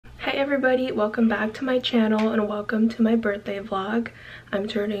everybody, welcome back to my channel and welcome to my birthday vlog. I'm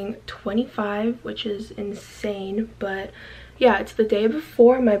turning 25, which is insane, but yeah, it's the day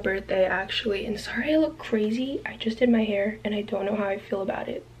before my birthday actually, and sorry I look crazy. I just did my hair and I don't know how I feel about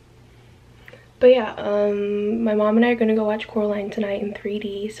it. But yeah, my mom and I are gonna go watch Coraline tonight in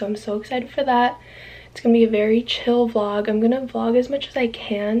 3D, so I'm so excited for that. It's gonna be a very chill vlog. I'm gonna vlog as much as I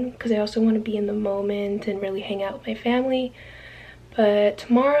can because I also want to be in the moment and really hang out with my family. But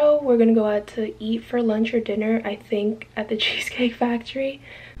tomorrow we're gonna go out to eat for lunch or dinner, I think at the Cheesecake Factory.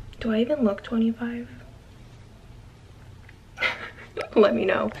 Do I even look 25? Let me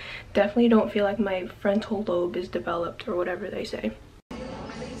know. Definitely don't feel like my frontal lobe is developed or whatever they say.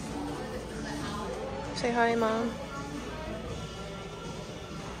 Say hi, Mom.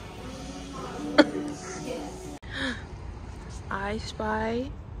 I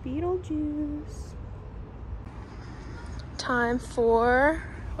spy Beetlejuice. Time for,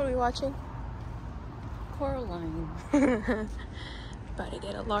 what are we watching? Coraline. About to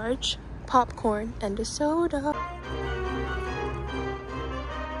get a large popcorn and a soda.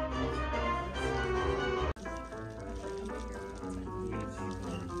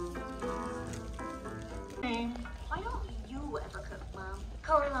 Why don't you ever cook, Mom?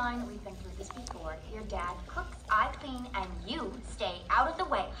 Coraline, we've been through this before. Your dad cooks, I clean, and you stay out of the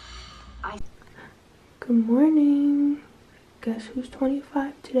way. Good morning. Guess who's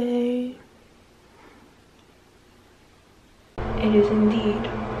 25 today? It is indeed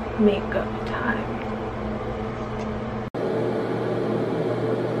makeup time.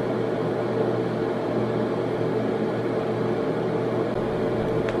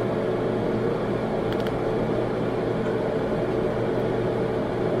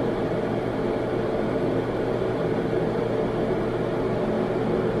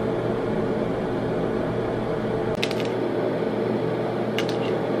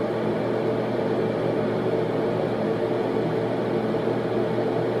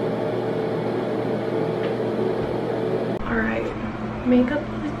 Makeup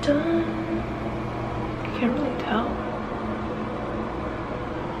is done. I can't really tell,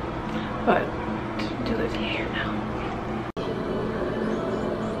 but do this hair now.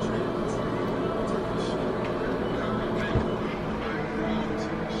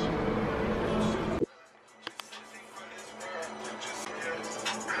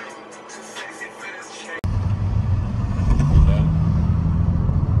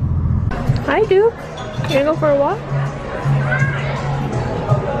 Hi, Duke. You gonna go for a walk?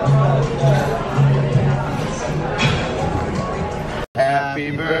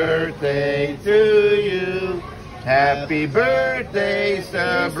 Happy birthday to you. Happy birthday,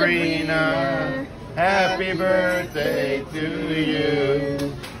 Sabrina. Happy birthday to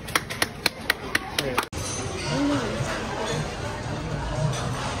you.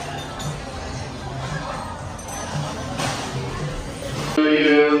 To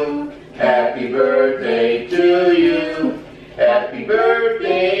you. Happy birthday to you. Happy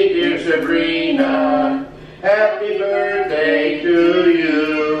birthday, dear Sabrina. Happy birthday to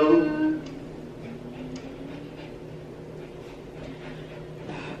you.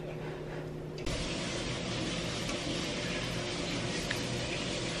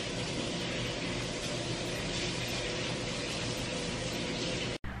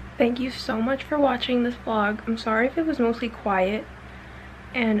 Thank you so much for watching this vlog. I'm sorry if it was mostly quiet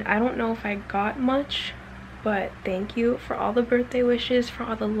and I don't know if I got much, but thank you for all the birthday wishes, for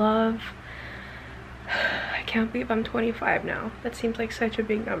all the love. I can't believe I'm 25 now. That seems like such a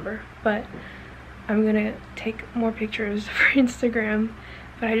big number, but I'm gonna take more pictures for Instagram.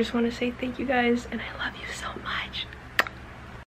 But I just want to say thank you guys and I love you so much.